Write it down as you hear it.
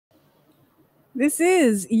This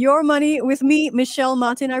is Your Money with me, Michelle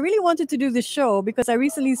Martin. I really wanted to do this show because I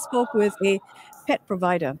recently spoke with a pet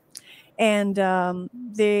provider, and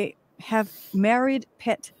they have married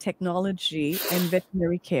pet technology and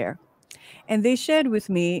veterinary care. And they shared with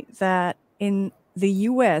me that in the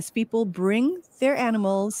US, people bring their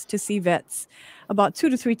animals to see vets about 2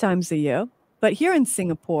 to 3 times a year. But here in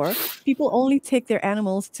Singapore, people only take their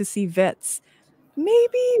animals to see vets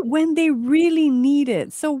maybe when they really need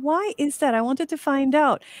it. So why is that? I wanted to find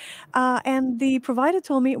out. And the provider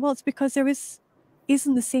told me, well, it's because there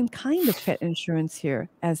isn't the same kind of pet insurance here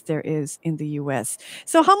as there is in the US.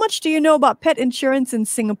 So how much do you know about pet insurance in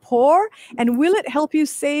Singapore? And will it help you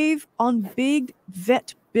save on big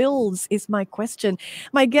vet bills is my question.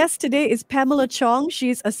 My guest today is Pamela Chong.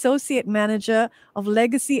 She's Associate Manager of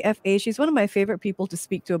Legacy FA. She's one of my favorite people to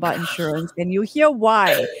speak to about insurance, and you'll hear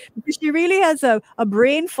why. Because she really has a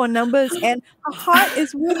brain for numbers and a heart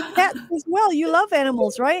is with pets as well. You love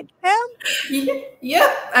animals, right, Pam?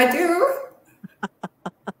 Yep, I do.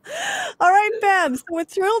 All right, Pam. So we're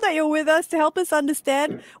thrilled that you're with us to help us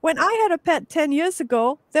understand. When I had a pet 10 years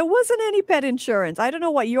ago, there wasn't any pet insurance. I don't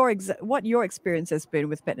know what what your experience has been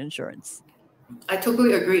with pet insurance. I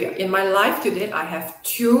totally agree. In my life to date, I have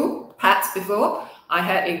two pets before. I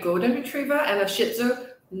had a golden retriever and a Shih Tzu.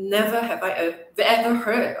 Never have I ever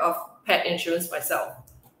heard of pet insurance myself.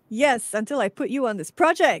 Yes, until I put you on this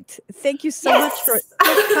project. Thank you so much for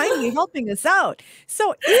Yes. so kindly helping us out.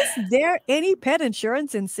 So, is there any pet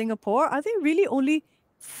insurance in Singapore? Are there really only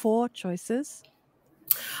 4 choices?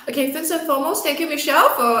 Okay, first and foremost, thank you, Michelle,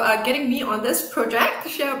 for getting me on this project to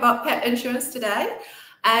share about pet insurance today.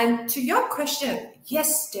 And to your question,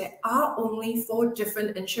 yes, there are only 4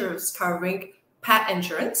 different insurers covering pet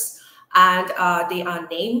insurance, and they are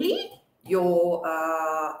namely your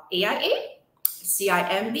AIA,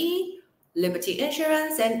 CIMB, Liberty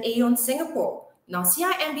Insurance, and Aon Singapore. Now,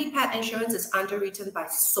 CIMB Pet Insurance is underwritten by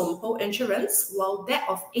Sompo Insurance, while that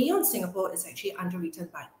of Aon Singapore is actually underwritten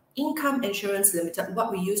by Income Insurance Limited,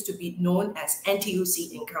 what we used to be known as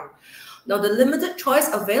NTUC Income. Now, the limited choice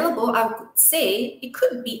available, I would say it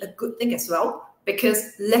could be a good thing as well,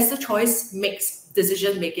 because lesser choice makes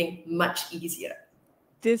decision making much easier.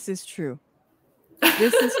 This is true.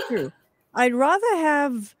 This is true. I'd rather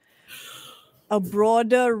have a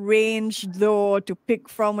broader range, though, to pick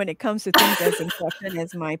from when it comes to things as important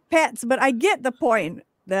as my pets. But I get the point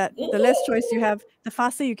that the less choice you have, the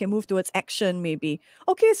faster you can move towards action, maybe.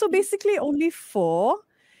 Okay, so basically only 4.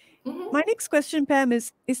 Mhm. My next question, Pam,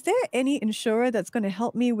 is there any insurer that's going to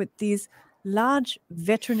help me with these large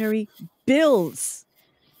veterinary bills?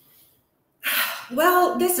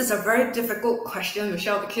 Well, this is a very difficult question,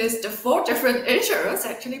 Michelle, because the 4 different insurers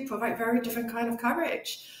actually provide very different kind of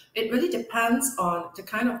coverage. It really depends on the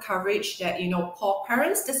kind of coverage that poor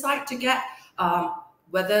parents decide to get,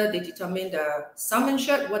 whether they determine the sum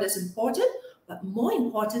insured, what is important. But more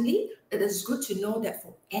importantly, it is good to know that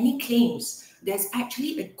for any claims, there's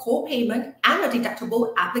actually a co-payment and a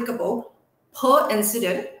deductible applicable per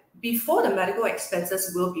incident before the medical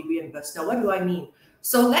expenses will be reimbursed. Now, what do I mean?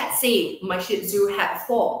 So let's say my Shih Tzu had a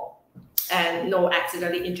fall and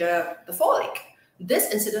accidentally injure the foreleg.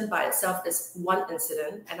 This incident by itself is one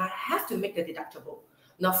incident, and I have to make the deductible.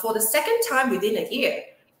 Now, for the second time within a year,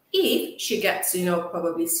 if she gets,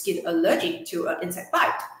 probably skin allergic to an insect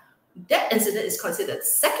bite, that incident is considered the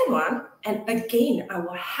second one. And again, I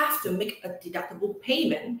will have to make a deductible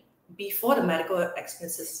payment before the medical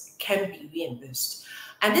expenses can be reimbursed.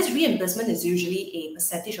 And this reimbursement is usually a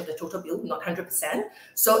percentage of the total bill, not 100%.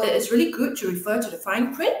 So it is really good to refer to the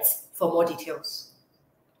fine print for more details.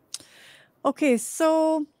 Okay,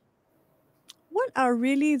 so what are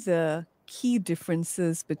really the key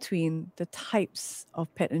differences between the types of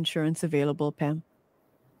pet insurance available, Pam?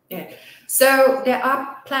 Yeah. So there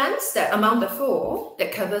are plans that among the 4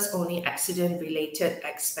 that covers only accident-related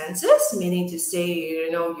expenses, meaning to say,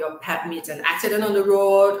 your pet meets an accident on the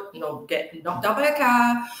road, get knocked out by a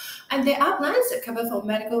car. And there are plans that cover for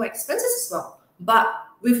medical expenses as well. But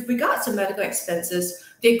with regards to medical expenses,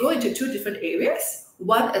 they go into 2 different areas.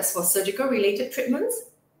 One is for surgical-related treatments,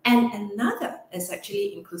 and another is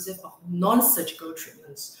actually inclusive of non-surgical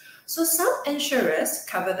treatments. So some insurers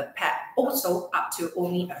cover the pet also up to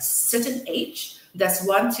only a certain age. That's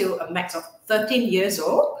 1 to a max of 13 years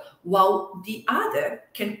old, while the other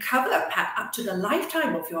can cover a pet up to the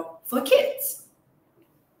lifetime of your 4 kids.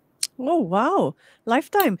 Oh, wow.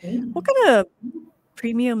 Lifetime. What kind of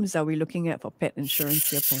premiums are we looking at for pet insurance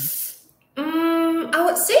here, Pam? I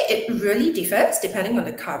would say it really differs depending on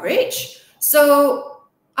the coverage. So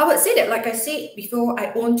I would say that, like I said before,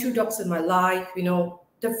 I own 2 dogs in my life.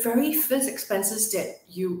 the very first expenses that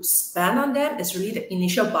you spend on them is really the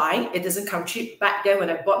initial buy. It doesn't come cheap. Back then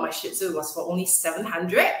when I bought my Shih Tzu, it was for only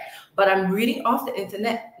 700. But I'm reading off the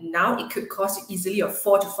internet, now it could cost you easily of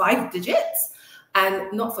 4 to 5 digits.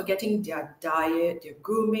 And not forgetting their diet, their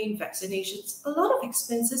grooming, vaccinations, a lot of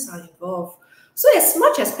expenses are involved. So as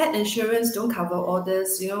much as pet insurance don't cover all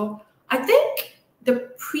this, I think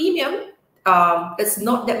the premium is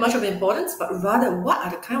not that much of importance, but rather what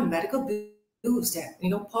are the kind of medical bills that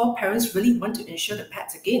poor parents really want to insure the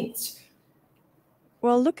pets against.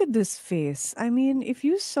 Well, look at this face. I mean, if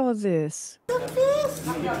you saw this,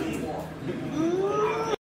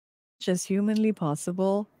 just humanly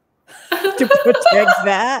possible to protect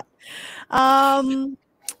that. I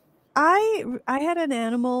had an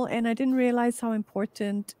animal and I didn't realize how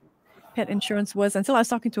important pet insurance was until I was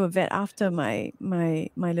talking to a vet after my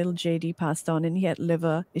little JD passed on, and he had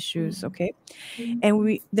liver issues. Okay,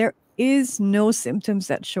 and there is no symptoms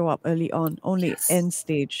that show up early on, only Yes. end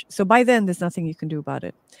stage. So by then, there's nothing you can do about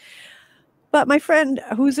it. But my friend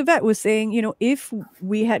who's a vet was saying, if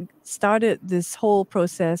we had started this whole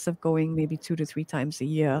process of going maybe 2 to 3 times a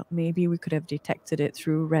year, maybe we could have detected it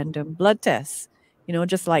through random blood tests,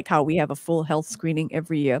 just like how we have a full health screening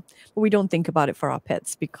every year. But we don't think about it for our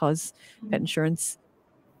pets because pet insurance,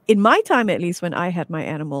 in my time at least, when I had my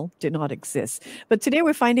animal, did not exist. But today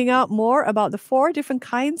we're finding out more about the 4 different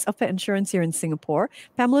kinds of pet insurance here in Singapore.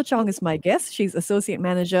 Pamela Chong is my guest. She's Associate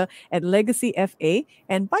Manager at Legacy FA.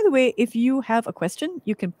 And by the way, if you have a question,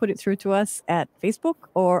 you can put it through to us at Facebook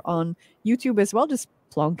or on YouTube as well. Just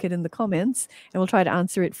plonk it in the comments and we'll try to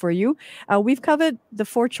answer it for you. We've covered the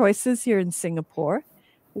 4 choices here in Singapore.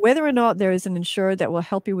 Whether or not there is an insurer that will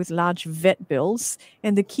help you with large vet bills,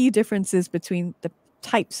 and the key differences between the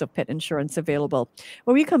types of pet insurance available.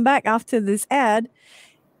 When we come back after this ad,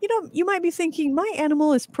 you might be thinking, my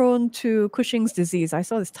animal is prone to Cushing's disease. I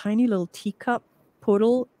saw this tiny little teacup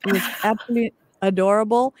poodle. It was absolutely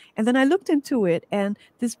adorable. And then I looked into it, and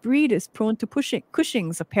this breed is prone to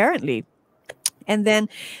Cushing's, apparently. And then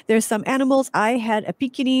there's some animals. I had a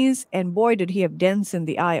Pekingese, and boy, did he have dents in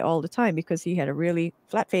the eye all the time because he had a really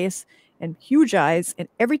flat face and huge eyes. And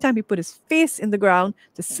every time he put his face in the ground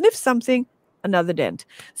to sniff something, another dent.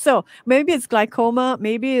 So maybe it's glaucoma,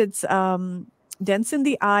 maybe it's dents in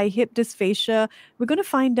the eye, hip dysphagia. We're going to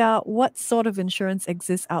find out what sort of insurance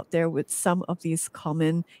exists out there with some of these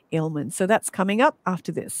common ailments. So that's coming up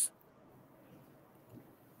after this.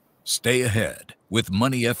 Stay ahead with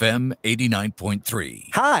Money FM 89.3.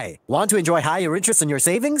 Hi! Want to enjoy higher interest on your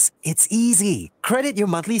savings? It's easy. Credit your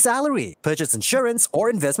monthly salary. Purchase insurance or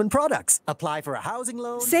investment products. Apply for a housing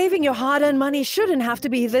loan. Saving your hard-earned money shouldn't have to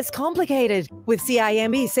be this complicated. With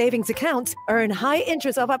CIMB savings accounts, earn high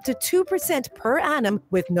interest of up to 2% per annum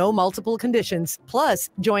with no multiple conditions. Plus,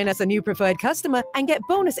 join as a new preferred customer and get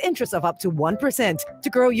bonus interest of up to 1%. To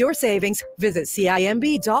grow your savings, visit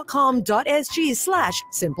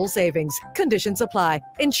cimb.com.sg/simple savings. Conditions apply.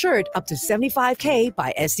 Insured up to $75K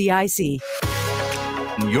by SDIC.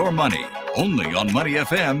 Your money, only on Money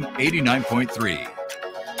FM 89.3.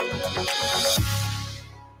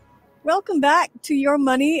 Welcome back to Your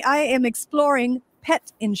Money. I am exploring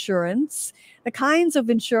pet insurance, the kinds of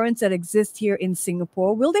insurance that exist here in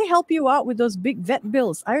Singapore. Will they help you out with those big vet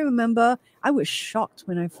bills? I remember I was shocked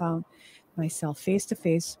when I found myself face to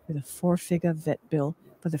face with a 4-figure vet bill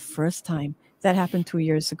for the first time. That happened 2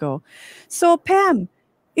 years ago. So Pam,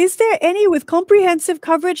 is there any with comprehensive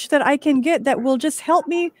coverage that I can get that will just help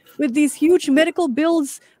me with these huge medical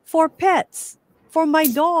bills for pets, for my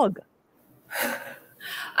dog?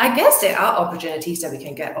 I guess there are opportunities that we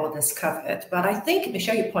can get all this covered, but I think,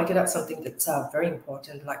 Michelle, you pointed out something that's very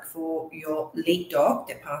important, like for your late dog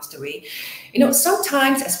that passed away.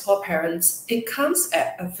 Sometimes as poor parents, it comes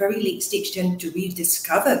at a very late stage then to we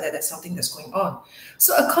discover that there's something that's going on.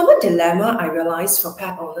 So a common dilemma I realize for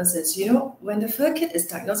pet owners is, when the fur kit is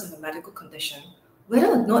diagnosed with a medical condition, whether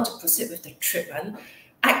or not to proceed with the treatment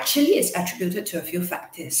actually is attributed to a few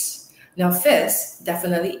factors. Now, first,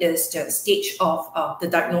 definitely is the stage of the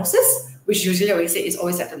diagnosis, which usually I always say is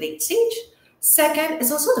always at the late stage. Second,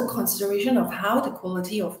 is also the consideration of how the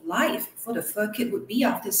quality of life for the fur kit would be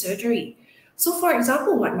after surgery. So, for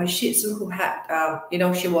example, like my Shih Tzu who had,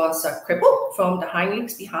 she was crippled from the hind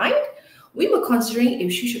legs behind, we were considering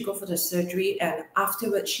if she should go for the surgery, and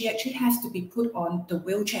afterwards she actually has to be put on the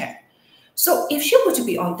wheelchair. So if she were to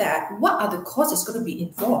be on that, what are the costs going to be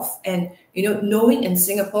involved? And, knowing in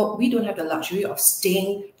Singapore, we don't have the luxury of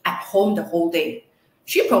staying at home the whole day.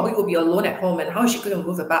 She probably will be alone at home, and how is she going to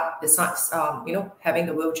move about besides, having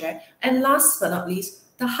the wheelchair? And last but not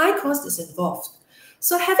least, the high cost is involved.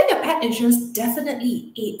 So having a pet insurance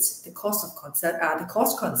definitely aids the cost of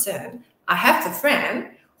concern. I have a friend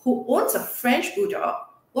who owns a French bulldog,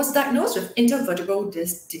 was diagnosed with intervertebral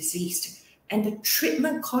disc disease, and the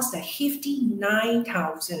treatment cost a hefty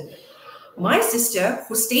 9,000. My sister,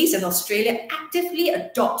 who stays in Australia, actively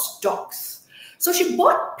adopts dogs. So she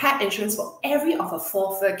bought pet insurance for every of her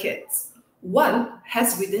 4 fur kids. One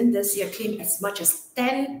has within this year claimed as much as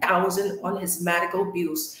 10,000 on his medical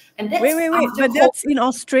bills. And that's Wait. after But that's in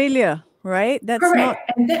Australia, right? That's not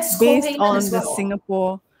correct. And that's based co-payment on as the well.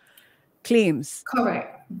 Singapore claims,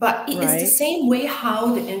 Correct. But it is the right? same way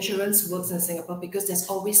how the insurance works in Singapore because there's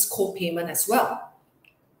always co-payment as well.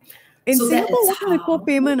 In So that Singapore, is what kind of how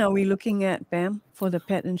co-payment are we looking at, Pam, for the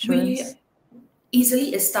pet insurance?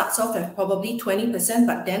 easily it starts off at probably 20%,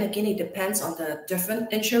 but then again, it depends on the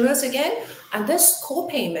different insurers again. And this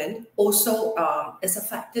co-payment also is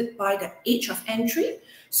affected by the age of entry.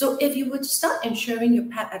 So if you would start insuring your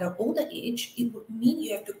pet at an older age, it would mean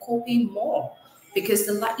you have to co-pay more because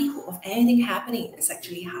the likelihood of anything happening is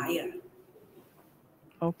actually higher.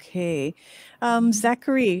 Okay.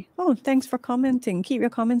 Zachary, thanks for commenting. Keep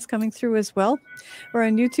your comments coming through as well. We're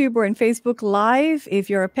on YouTube, we're on Facebook Live. If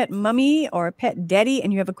you're a pet mummy or a pet daddy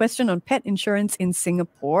and you have a question on pet insurance in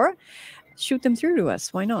Singapore, shoot them through to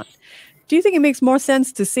us. Why not? Do you think it makes more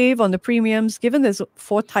sense to save on the premiums, given there's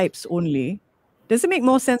 4 types only? Does it make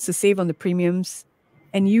more sense to save on the premiums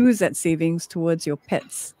and use that savings towards your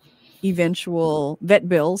pet's eventual vet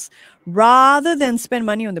bills rather than spend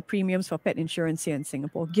money on the premiums for pet insurance here in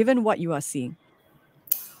Singapore, given what you are seeing?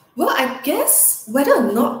 Well, I guess whether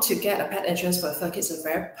or not to get a pet insurance for a fur kid is a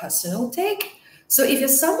very personal take. So if you're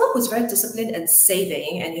someone who's very disciplined in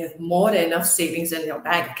saving and you have more than enough savings in your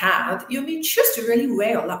bank account, you may choose to really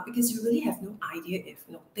wear your luck because you really have no idea if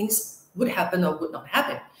things would happen or would not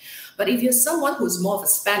happen. But if you're someone who's more of a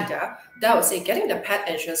spender, that would say getting the pet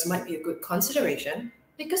insurance might be a good consideration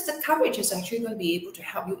because the coverage is actually going to be able to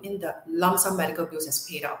help you in the lump sum medical bills as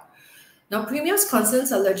paid out. Now, premiums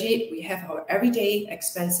concerns are legit. We have our everyday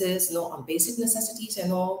expenses, on basic necessities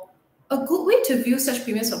and all. A good way to view such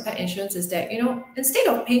premiums for pet insurance is that, instead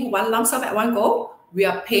of paying one lump sum at one go, we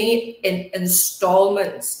are paying it in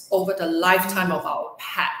installments over the lifetime of our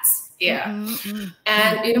pets. Yeah.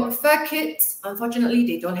 And, fur kids, unfortunately,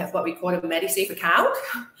 they don't have what we call a MediSave account.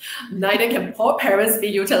 Neither can poor parents be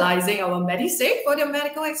utilizing our MediSave for their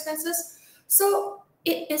medical expenses. So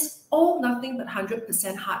it is all nothing but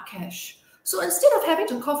 100% hard cash. So instead of having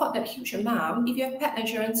to cough out that huge amount, if you have pet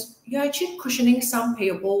insurance, you're actually cushioning some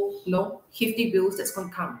payable, hefty bills that's going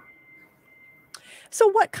to come. So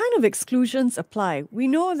what kind of exclusions apply? We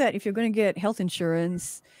know that if you're going to get health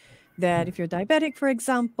insurance, that if you're diabetic, for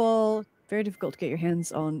example, very difficult to get your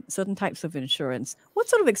hands on certain types of insurance. What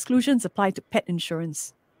sort of exclusions apply to pet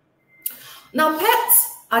insurance? Now,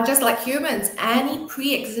 pets are just like humans. Any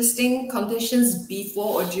pre-existing conditions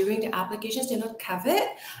before or during the applications, they're not covered.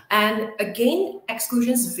 And again,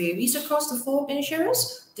 exclusions varies across the 4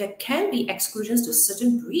 insurers. There can be exclusions to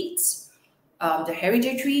certain breeds, the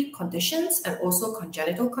hereditary conditions, and also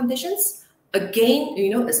congenital conditions. Again,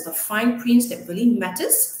 it's the fine print that really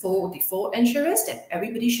matters for the 4 insurers that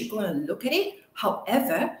everybody should go and look at it.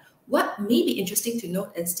 However, what may be interesting to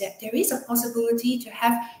note is that there is a possibility to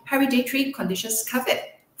have hereditary conditions covered.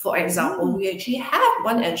 For example, we actually have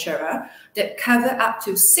one insurer that cover up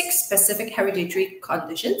to 6 specific hereditary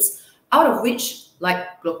conditions, out of which,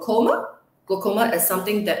 like glaucoma. Glaucoma is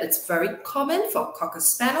something that is very common for Cocker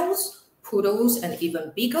Spaniels, Poodles, and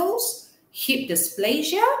even Beagles. Hip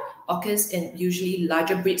dysplasia occurs in usually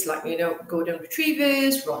larger breeds like, Golden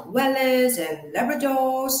Retrievers, Rottweilers, and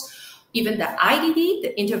Labradors. Even the IDD,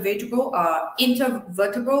 the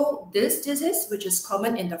intervertebral disc disease, which is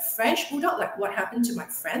common in the French Bulldog, like what happened to my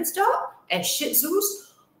friend's dog, and Shih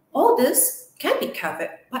Tzus, all this can be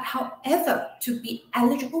covered. But however, to be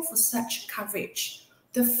eligible for such coverage,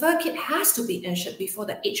 the fur kid has to be insured before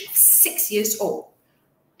the age of 6 years old.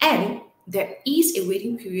 And there is a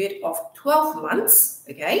waiting period of 12 months,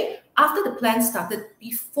 after the plan started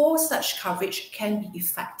before such coverage can be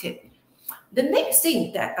effective. The next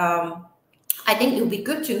thing that I think it will be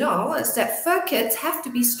good to know is that fur kids have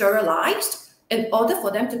to be sterilized in order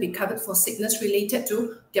for them to be covered for sickness related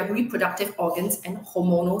to their reproductive organs and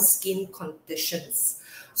hormonal skin conditions.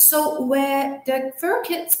 So where the fur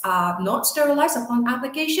kids are not sterilized upon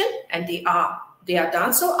application, and they are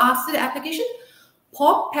done so after the application,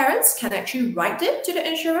 poor parents can actually write in to the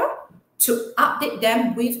insurer to update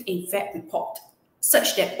them with a vet report,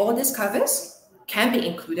 such that all these covers can be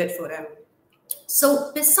included for them.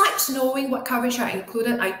 So besides knowing what coverage are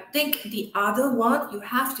included, I think the other one you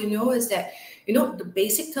have to know is that, the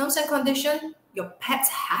basic terms and conditions your pets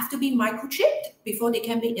have to be microchipped before they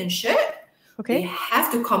can be insured. They Okay.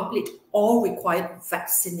 have to complete all required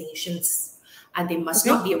vaccinations, and they must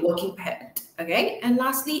Okay. not be a working pet. Okay. And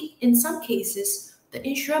lastly, in some cases, the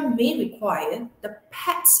insurer may require the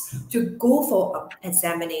pets to go for an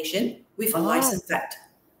examination with a licensed vet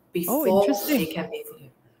Oh, before they interesting. can be fully. I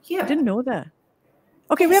Yeah. didn't know that.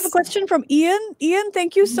 Okay, we have a Yes. question from Ian. Ian,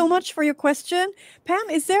 thank you so much for your question. Pam,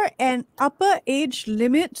 is there an upper age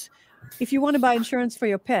limit if you want to buy insurance for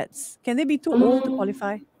your pets? Can they be too old to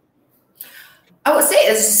qualify? I would say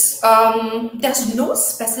there's no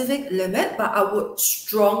specific limit, but I would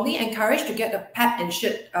strongly encourage to get a pet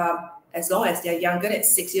insured as long as they're younger than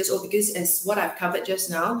 6 years old, because as what I've covered just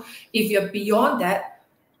now, if you're beyond that,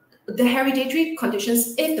 the hereditary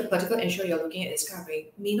conditions, if the particular insurer you're looking at is covering,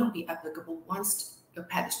 may not be applicable once your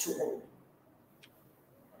pet is too old.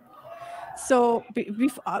 So,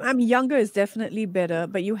 I mean, younger is definitely better,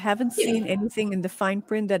 but you haven't seen anything in the fine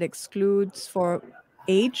print that excludes for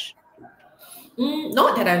age?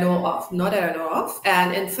 Not that I know of. Not that I know of.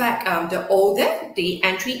 And in fact, the older the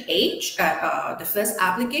entry age at the first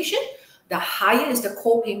application, the higher is the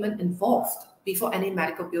co-payment involved before any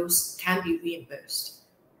medical bills can be reimbursed.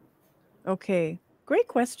 Okay. Great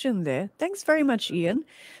question there. Thanks very much, Ian.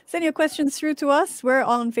 Send your questions through to us. We're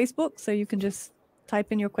on Facebook, so you can just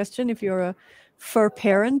type in your question if you're a fur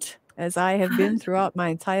parent, as I have been throughout my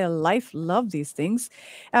entire life. Love these things.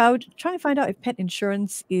 Trying to find out if pet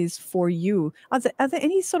insurance is for you. Are there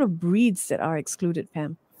any sort of breeds that are excluded,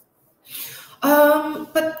 Pam?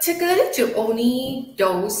 Particularly to only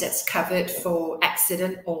those that's covered for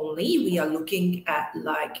accident only, we are looking at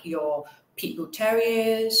like your Pit Bull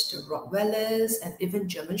Terriers, the Rottweilers, and even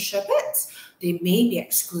German Shepherds. They may be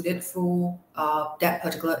excluded for that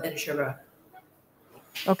particular insurer.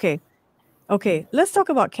 Okay. Okay. Let's talk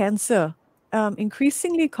about cancer.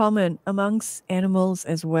 Increasingly common amongst animals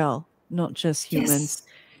as well, not just humans. Yes.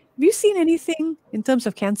 Have you seen anything in terms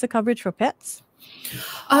of cancer coverage for pets?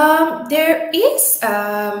 There is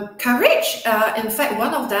coverage. In fact,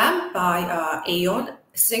 one of them by Aon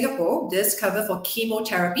Singapore, this cover for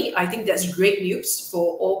chemotherapy. I think that's great news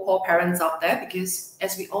for all poor parents out there, because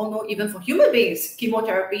as we all know, even for human beings,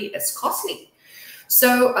 chemotherapy is costly.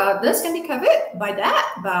 So this can be covered by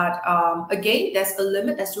that. But again, there's a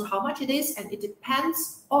limit as to how much it is, and it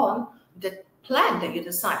depends on the plan that you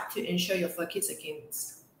decide to insure your fur kids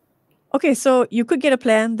against. Okay, so you could get a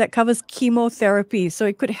plan that covers chemotherapy, so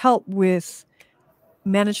it could help with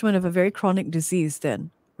management of a very chronic disease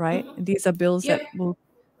then, right? These are bills that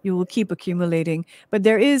you will keep accumulating, but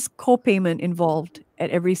there is co-payment involved at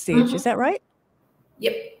every stage. Is that right?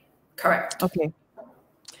 Yep, correct. Okay.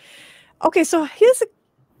 Okay, so here's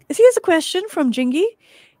a question from Jingy.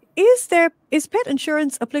 Is pet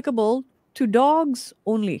insurance applicable to dogs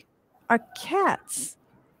only? Are cats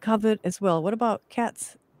covered as well? What about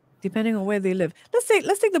cats, depending on where they live? Let's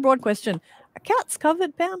take the broad question. Are cats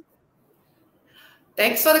covered, Pam?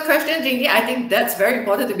 Thanks for the question, Jingy. I think that's very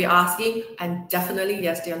important to be asking. And definitely,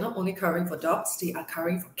 yes, they are not only covering for dogs, they are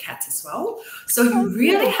covering for cats as well. So you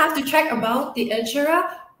really have to check about the insurer,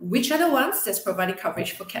 which are the ones that's providing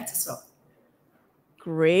coverage for cats as well.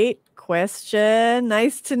 Great question.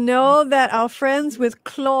 Nice to know that our friends with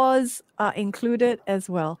claws are included as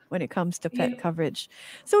well when it comes to pet coverage.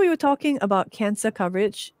 So we were talking about cancer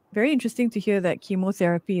coverage. Very interesting to hear that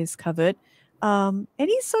chemotherapy is covered.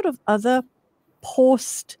 Any sort of other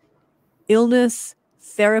post-illness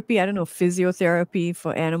therapy, I don't know, physiotherapy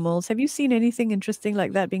for animals. Have you seen anything interesting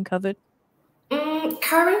like that being covered?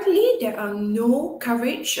 Currently, there are no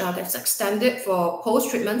coverage that's extended for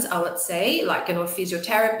post-treatments, I would say, like,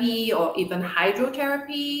 physiotherapy or even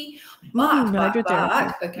hydrotherapy.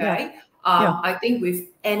 I think with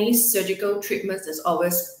any surgical treatments, there's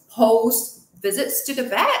always post-visits to the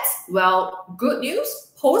vets. Well, good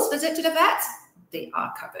news, post-visit to the vets, they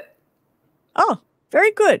are covered. Oh,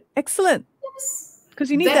 very good. Excellent. Yes. Because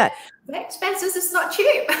you need that. Vet expenses is not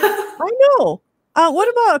cheap. I know. What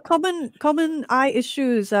about common eye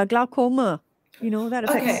issues, glaucoma? That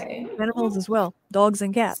affects animals as well, dogs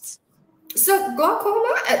and cats. So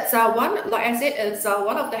glaucoma, it's one, like I said, it's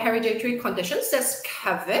one of the hereditary conditions that's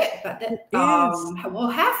covered, but that will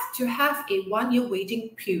have to have a 1 year waiting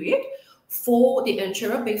period for the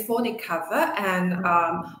insurer before they cover. And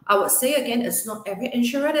I would say again, it's not every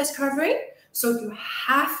insurer that's covering. So you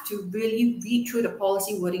have to really read through the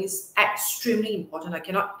policy wording. Is extremely important. I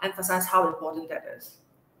cannot emphasize how important that is.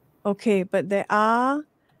 Okay, but there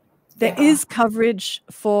is coverage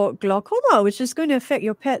for glaucoma, which is going to affect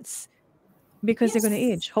your pets because they're going to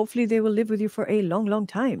age. Hopefully they will live with you for a long, long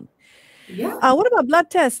time. Yeah. What about blood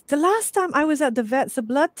tests? The last time I was at the vets, the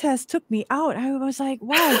blood test took me out. I was like,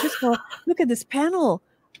 wow, look at this panel.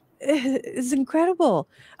 It's incredible.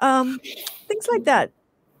 Things like that.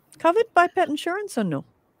 Covered by pet insurance or no?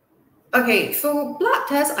 Okay, for blood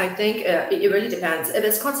tests, I think it really depends. If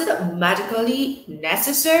it's considered medically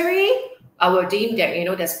necessary, I will deem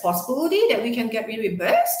that there's possibility that we can get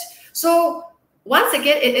reimbursed. So once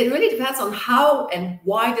again, it really depends on how and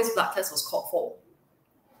why this blood test was called for.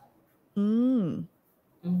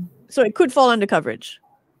 So it could fall under coverage.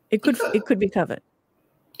 It could be covered.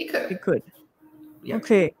 It could. Yeah.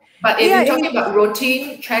 Okay. But if you're talking about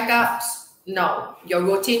routine checkups, no. Your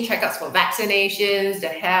routine checkups for vaccinations, the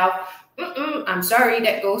health, I'm sorry,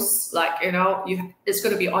 that goes like, it's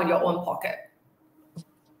going to be on your own pocket.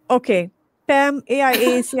 Okay. PAM,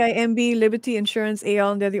 AIA, CIMB, Liberty Insurance,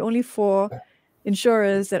 Aon, they're the only 4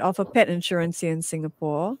 insurers that offer pet insurance here in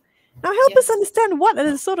Singapore. Now help us understand what are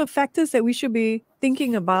the sort of factors that we should be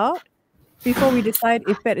thinking about before we decide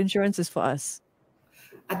if pet insurance is for us.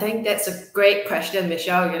 I think that's a great question,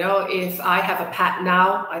 Michelle. If I have a pet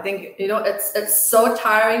now, I think, it's so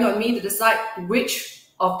tiring on me to decide which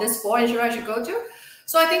of these 4 insurers I should go to.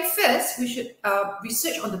 So I think first we should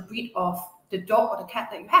research on the breed of the dog or the cat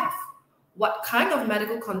that you have. What kind of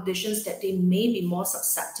medical conditions that they may be more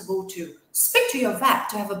susceptible to. Speak to your vet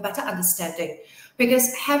to have a better understanding.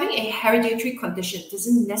 Because having a hereditary condition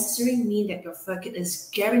doesn't necessarily mean that your fur kit is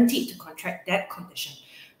guaranteed to contract that condition.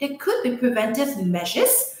 There could be preventive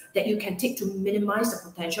measures that you can take to minimize the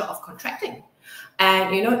potential of contracting.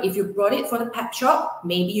 And, if you brought it from the pet shop,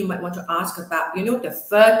 maybe you might want to ask about, the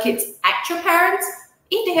fur kit's actual parents,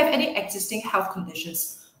 if they have any existing health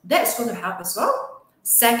conditions. That's going to help as well.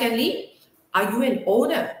 Secondly, are you an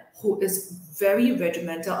owner who is very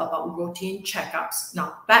regimental about routine checkups?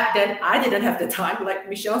 Now, back then, I didn't have the time, like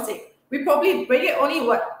Michelle said. We probably bring it only,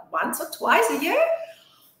 once or twice a year?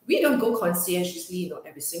 We don't go conscientiously,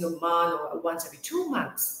 every single month or once every 2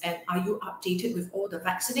 months. And are you updated with all the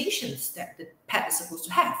vaccinations that the pet is supposed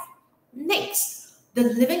to have? Next, the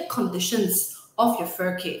living conditions of your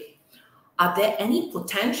fur kit. Are there any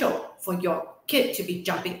potential for your kid to be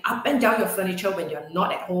jumping up and down your furniture when you're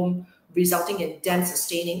not at home, resulting in them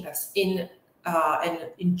sustaining an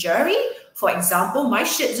injury? For example, my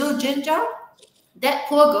Shih Tzu Ginger, that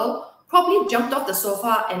poor girl probably jumped off the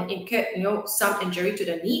sofa and incurred, some injury to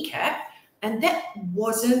the kneecap, and that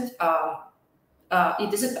wasn't.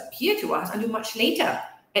 It doesn't appear to us until much later,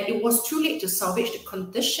 and it was too late to salvage the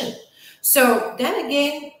condition. So then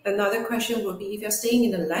again, another question would be: if you're staying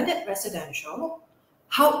in a landed residential,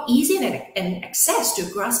 how easy and access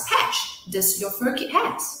to grass patch does your fur kit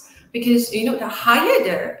has? Because the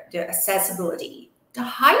higher the accessibility, the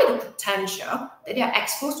higher the potential that they are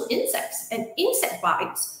exposed to insects, and insect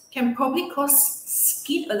bites can probably cause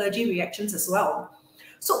skin allergy reactions as well.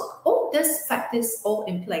 So all these factors all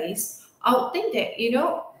in place, I would think that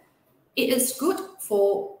it is good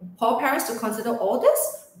for paw parents to consider all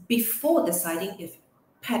this before deciding if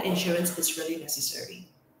pet insurance is really necessary.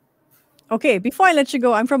 Okay, before I let you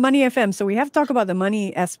go, I'm from Money FM, so we have to talk about the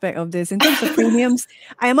money aspect of this. In terms of premiums,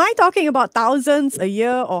 am I talking about thousands a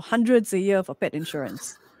year or hundreds a year for pet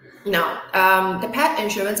insurance? No, the pet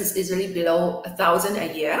insurance is easily below 1,000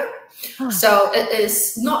 a year. So it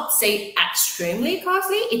is not, say, extremely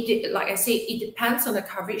costly. Like I say, it depends on the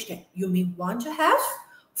coverage that you may want to have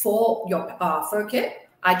for your fur kit.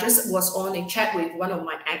 I just was on a chat with one of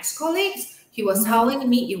my ex-colleagues. He was telling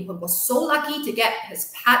me he was so lucky to get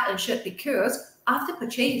his pet insured because after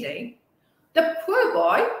purchasing, the poor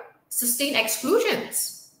boy sustained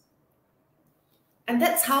exclusions. And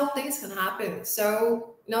that's how things can happen.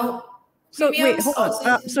 So, no. So, wait, hold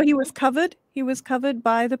on. So he was covered? He was covered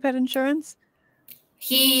by the pet insurance?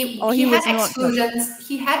 He had exclusions.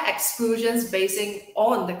 He had exclusions basing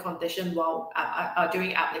on the condition while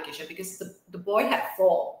during application because the boy had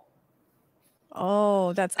fall.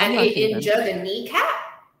 Oh, that's and it injured the kneecap.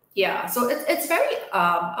 Yeah, so it's very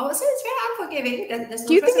I would say it's very unforgiving.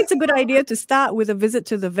 Do you think it's a good idea to start with a visit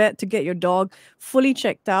to the vet to get your dog fully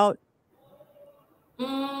checked out?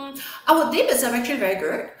 I would deem it's actually very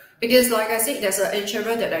good because, like I said, there's an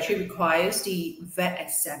insurer that actually requires the vet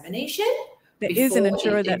examination. There is an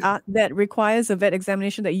insurer that requires a vet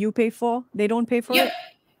examination that you pay for. They don't pay for it.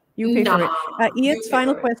 You pay for it. Ian's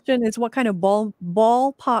final question is: what kind of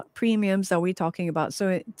ballpark premiums are we talking about? So,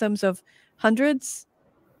 in terms of hundreds,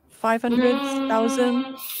 500,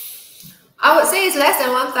 1,000. I would say it's less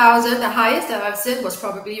than 1,000. The highest that I've seen was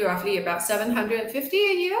probably roughly about 750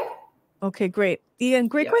 a year. Okay, great. Ian,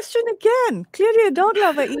 great question again. Clearly a dog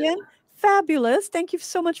lover, Ian. fabulous. Thank you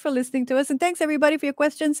so much for listening to us. And thanks, everybody, for your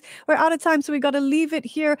questions. We're out of time, so we got to leave it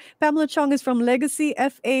here. Pamela Chong is from Legacy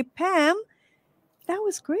FA. Pam, that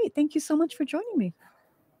was great. Thank you so much for joining me.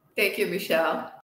 Thank you, Michelle.